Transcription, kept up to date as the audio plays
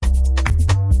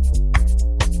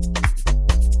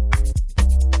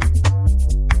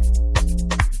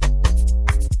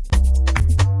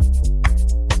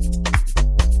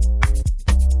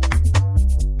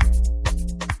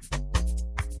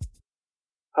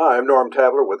Hi, I'm Norm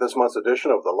Tabler with this month's edition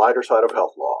of The Lighter Side of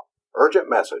Health Law. Urgent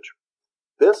message.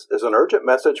 This is an urgent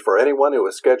message for anyone who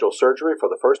has scheduled surgery for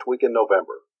the first week in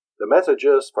November. The message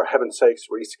is, for heaven's sakes,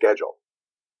 reschedule.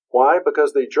 Why?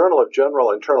 Because the Journal of General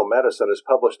Internal Medicine has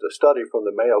published a study from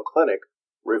the Mayo Clinic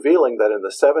revealing that in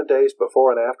the 7 days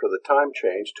before and after the time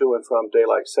change to and from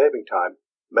daylight saving time,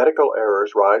 medical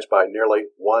errors rise by nearly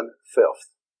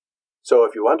 1/5. So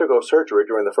if you undergo surgery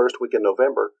during the first week in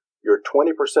November, you're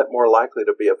 20% more likely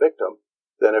to be a victim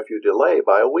than if you delay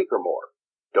by a week or more.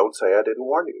 Don't say I didn't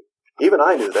warn you. Even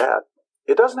I knew that.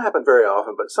 It doesn't happen very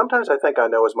often, but sometimes I think I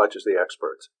know as much as the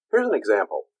experts. Here's an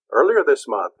example. Earlier this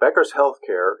month, Becker's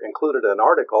Healthcare included an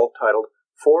article titled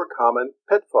 4 Common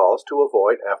Pitfalls to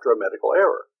Avoid After a Medical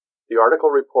Error. The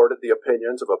article reported the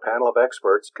opinions of a panel of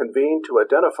experts convened to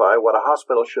identify what a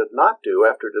hospital should not do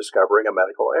after discovering a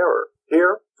medical error.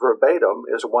 Here, verbatim,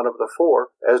 is one of the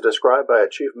 4, as described by a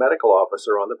chief medical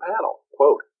officer on the panel.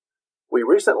 Quote, "We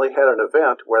recently had an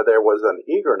event where there was an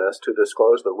eagerness to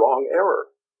disclose the wrong error.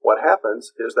 What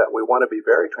happens is that we want to be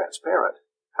very transparent.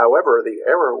 However, the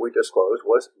error we disclosed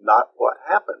was not what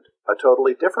happened. A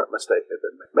totally different mistake had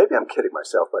been made." Maybe I'm kidding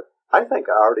myself, but I think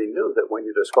I already knew that when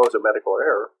you disclose a medical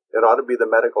error, it ought to be the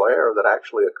medical error that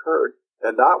actually occurred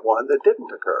and not one that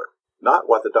didn't occur, not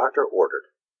what the doctor ordered.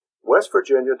 West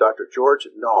Virginia Dr. George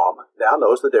Naum now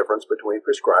knows the difference between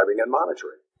prescribing and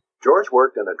monitoring. George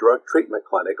worked in a drug treatment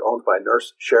clinic owned by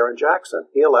nurse Sharon Jackson.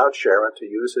 He allowed Sharon to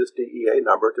use his DEA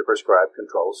number to prescribe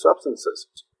controlled substances.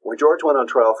 When George went on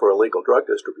trial for illegal drug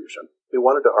distribution, he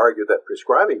wanted to argue that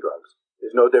prescribing drugs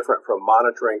is no different from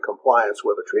monitoring compliance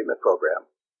with a treatment program,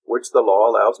 which the law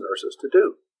allows nurses to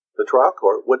do. The trial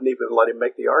court wouldn't even let him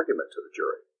make the argument to the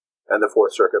jury, and the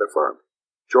Fourth Circuit affirmed.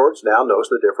 George now knows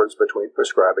the difference between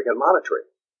prescribing and monitoring.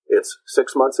 It's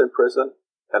 6 months in prison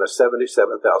and a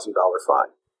 $77,000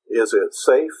 fine. Is it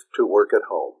safe to work at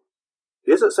home?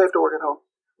 Is it safe to work at home?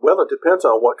 Well, it depends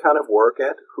on what kind of work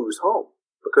and whose home.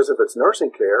 Because if it's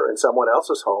nursing care in someone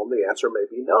else's home, the answer may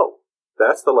be no.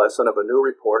 That's the lesson of a new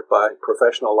report by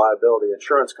professional liability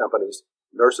insurance companies,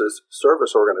 Nurses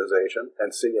Service Organization,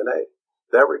 and CNA.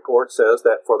 That report says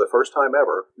that for the first time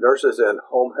ever, nurses in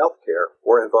home health care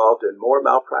were involved in more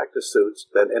malpractice suits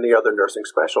than any other nursing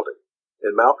specialty.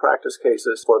 In malpractice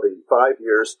cases for the 5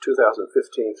 years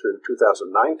 2015 through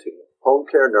 2019, home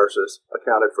care nurses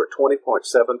accounted for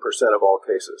 20.7% of all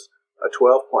cases, a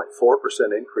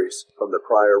 12.4% increase from the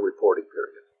prior reporting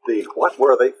period. The What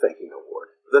Were They Thinking Award.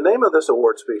 The name of this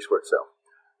award speaks for itself.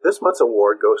 This month's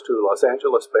award goes to Los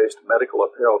Angeles-based medical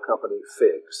apparel company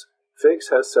FIGS. FIGS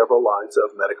has several lines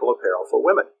of medical apparel for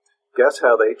women. Guess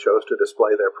how they chose to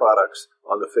display their products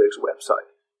on the FIGS website?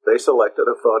 They selected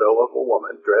a photo of a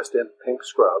woman dressed in pink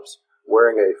scrubs,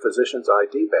 wearing a physician's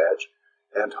ID badge,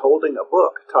 and holding a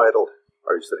book titled,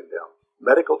 are you sitting down?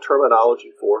 Medical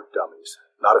Terminology for Dummies.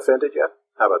 Not offended yet?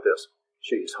 How about this?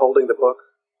 She's holding the book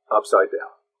upside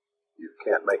down. You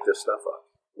can't make this stuff up.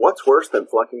 What's worse than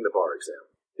flunking the bar exam?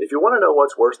 If you want to know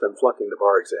what's worse than flunking the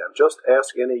bar exam, just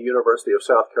ask any University of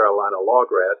South Carolina law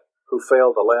grad who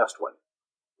failed the last one.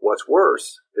 What's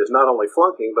worse is not only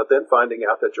flunking, but then finding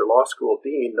out that your law school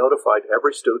dean notified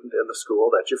every student in the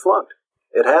school that you flunked.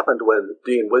 It happened when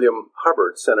Dean William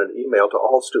Hubbard sent an email to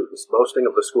all students boasting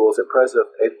of the school's impressive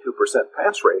 82%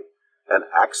 pass rate and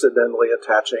accidentally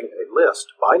attaching a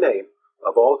list by name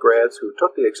of all grads who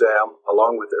took the exam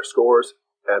along with their scores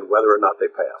and whether or not they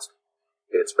passed.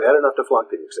 It's bad enough to flunk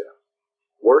the exam.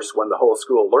 Worse when the whole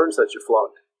school learns that you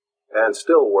flunked. And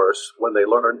still worse when they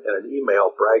learn in an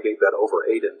email bragging that over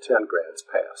 8 in 10 grads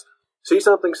passed. See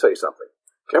something, say something.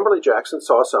 Kimberly Jackson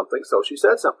saw something, so she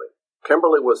said something.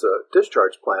 Kimberly was a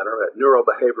discharge planner at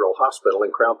Neurobehavioral Hospital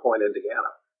in Crown Point,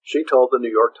 Indiana. She told the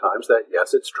New York Times that,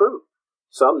 yes, it's true.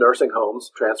 Some nursing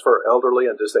homes transfer elderly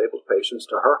and disabled patients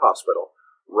to her hospital,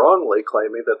 wrongly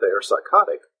claiming that they are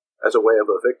psychotic as a way of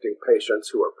evicting patients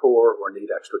who are poor or need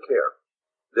extra care.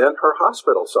 Then her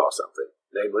hospital saw something,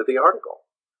 namely the article.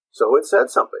 So it said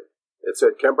something. It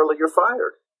said, Kimberly, you're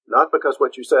fired. Not because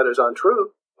what you said is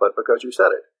untrue, but because you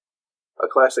said it. A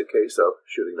classic case of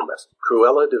shooting the messenger.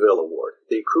 Cruella de Vil Award.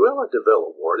 The Cruella de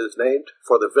Vil Award is named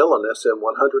for the villainess in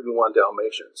 101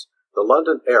 Dalmatians, the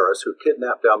London heiress who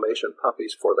kidnapped Dalmatian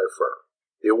puppies for their fur.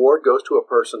 The award goes to a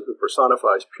person who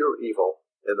personifies pure evil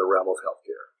in the realm of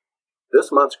healthcare. This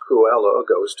month's Cruella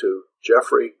goes to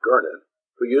Jeffrey Gernon,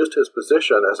 who used his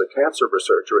position as a cancer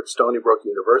researcher at Stony Brook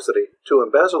University to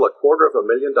embezzle $250,000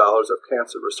 of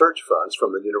cancer research funds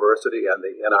from the university and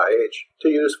the NIH to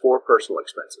use for personal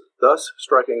expenses, thus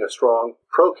striking a strong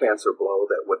pro-cancer blow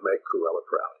that would make Cruella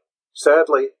proud.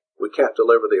 Sadly, we can't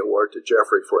deliver the award to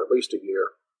Jeffrey for at least a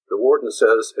year. The warden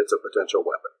says it's a potential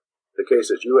weapon. The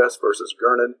case is U.S. versus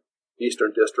Gernon,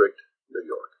 Eastern District, New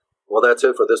York. Well, that's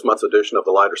it for this month's edition of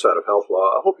The Lighter Side of Health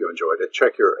Law. I hope you enjoyed it.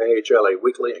 Check your AHLA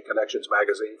Weekly and Connections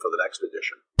magazine for the next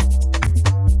edition.